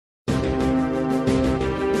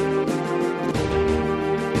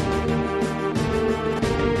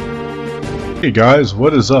Hey guys,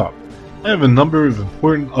 what is up? I have a number of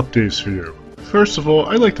important updates for you. First of all,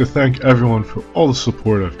 I'd like to thank everyone for all the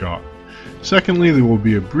support I've got. Secondly, there will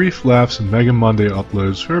be a brief lapse in Mega Monday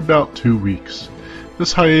uploads for about 2 weeks.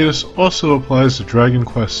 This hiatus also applies to Dragon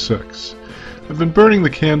Quest VI. I've been burning the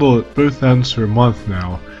candle at both ends for a month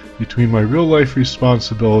now, between my real-life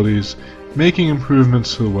responsibilities, making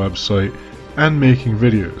improvements to the website, and making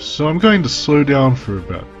videos, so I'm going to slow down for a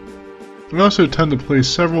bit. I also tend to play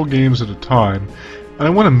several games at a time, and I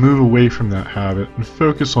want to move away from that habit and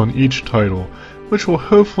focus on each title, which will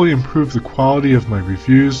hopefully improve the quality of my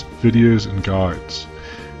reviews, videos, and guides.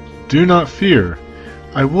 Do not fear,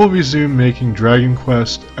 I will resume making Dragon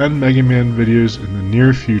Quest and Mega Man videos in the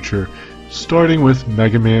near future, starting with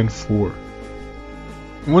Mega Man 4.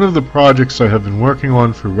 One of the projects I have been working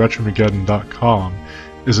on for RetroMaggedon.com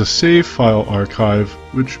is a save file archive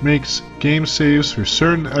which makes game saves for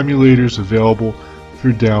certain emulators available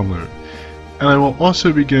for download, and I will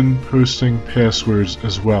also begin posting passwords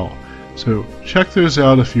as well, so check those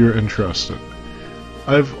out if you're interested.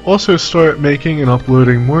 I've also started making and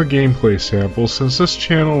uploading more gameplay samples since this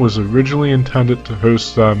channel was originally intended to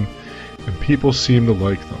host them and people seem to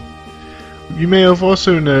like them. You may have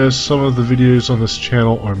also noticed some of the videos on this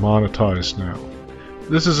channel are monetized now.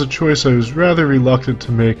 This is a choice I was rather reluctant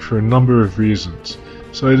to make for a number of reasons,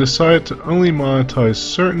 so I decided to only monetize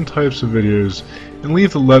certain types of videos and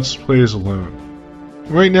leave the Let's Plays alone.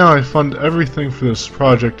 Right now I fund everything for this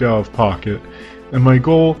project out of pocket, and my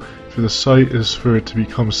goal for the site is for it to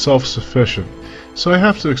become self-sufficient, so I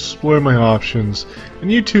have to explore my options,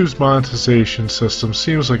 and YouTube's monetization system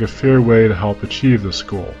seems like a fair way to help achieve this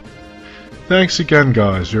goal. Thanks again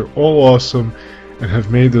guys, you're all awesome and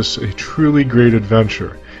have made this a truly great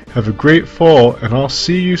adventure. Have a great fall, and I'll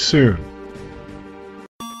see you soon.